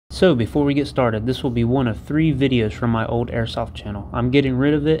So before we get started, this will be one of 3 videos from my old airsoft channel. I'm getting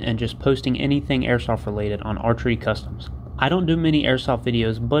rid of it and just posting anything airsoft related on archery customs. I don't do many airsoft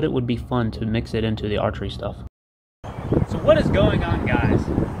videos, but it would be fun to mix it into the archery stuff. So what is going on, guys?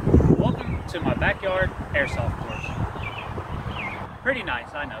 Welcome to my backyard airsoft course. Pretty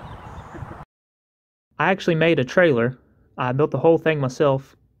nice, I know. I actually made a trailer. I built the whole thing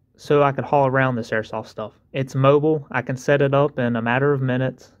myself so I could haul around this airsoft stuff. It's mobile. I can set it up in a matter of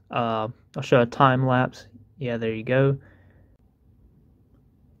minutes. I'll show a time lapse. Yeah, there you go.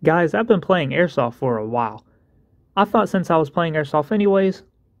 Guys, I've been playing airsoft for a while. I thought since I was playing airsoft anyways,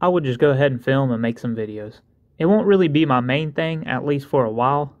 I would just go ahead and film and make some videos. It won't really be my main thing, at least for a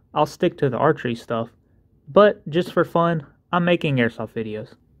while. I'll stick to the archery stuff. But just for fun, I'm making airsoft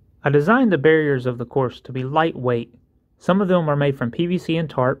videos. I designed the barriers of the course to be lightweight. Some of them are made from PVC and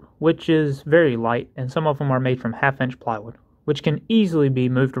tarp, which is very light, and some of them are made from 1/2-inch plywood, which can easily be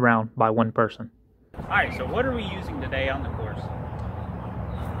moved around by one person. Alright, so what are we using today on the course?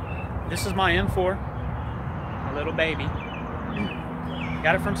 This is my M4, my little baby.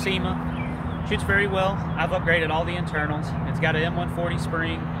 Got it from SEMA. Shoots very well. I've upgraded all the internals. It's got an M140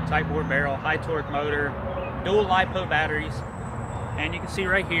 spring, type bore barrel, high torque motor, dual LiPo batteries, and you can see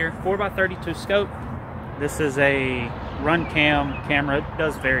right here, 4x32 scope. This is a run cam camera. It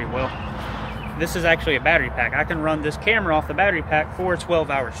does very well. This is actually a battery pack. I can run this camera off the battery pack for 12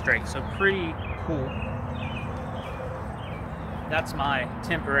 hours straight, so pretty cool. That's my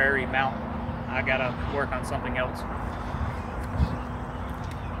temporary mount. I gotta work on something else.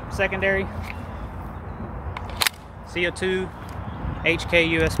 Secondary, CO2 HK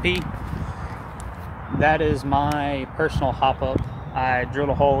USP. That is my personal hop-up. I drilled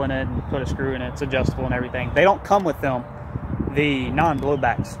a hole in it and put a screw in it. It's adjustable and everything. They don't come with them, the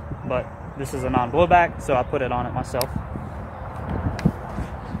non-blowbacks, but this is a non-blowback, so I put it on it myself.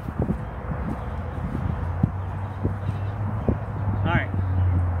 Alright,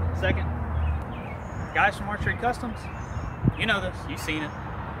 second. Guys from Archery Customs, you know this, you've seen it.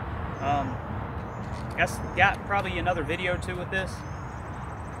 Got probably another video or 2 with this,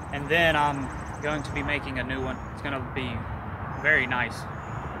 and then I'm going to be making a new one. It's going to be very nice.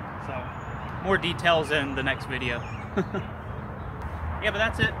 So more details in the next video. Yeah, but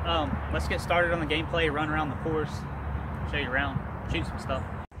that's it. Let's get started on the gameplay, run around the course, show you around, shoot some stuff.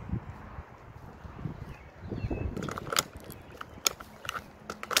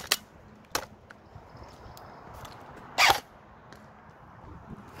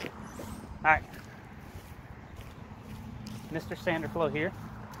 Alright, Mr. Sanderflow here,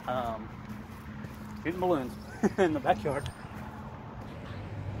 shooting balloons in the backyard.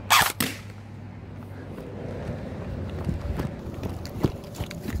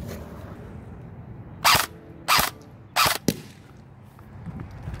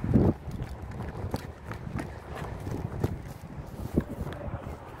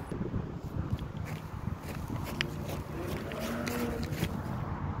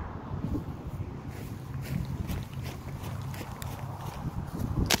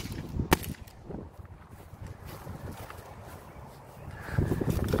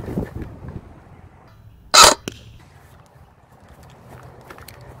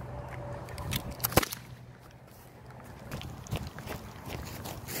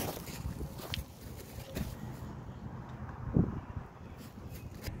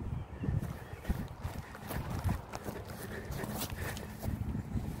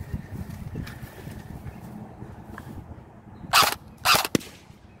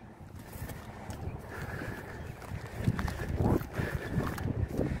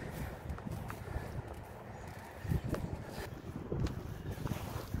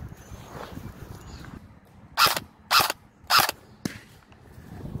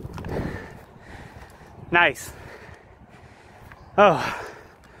 Nice. Oh,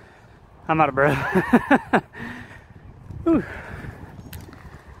 I'm out of breath. Whew.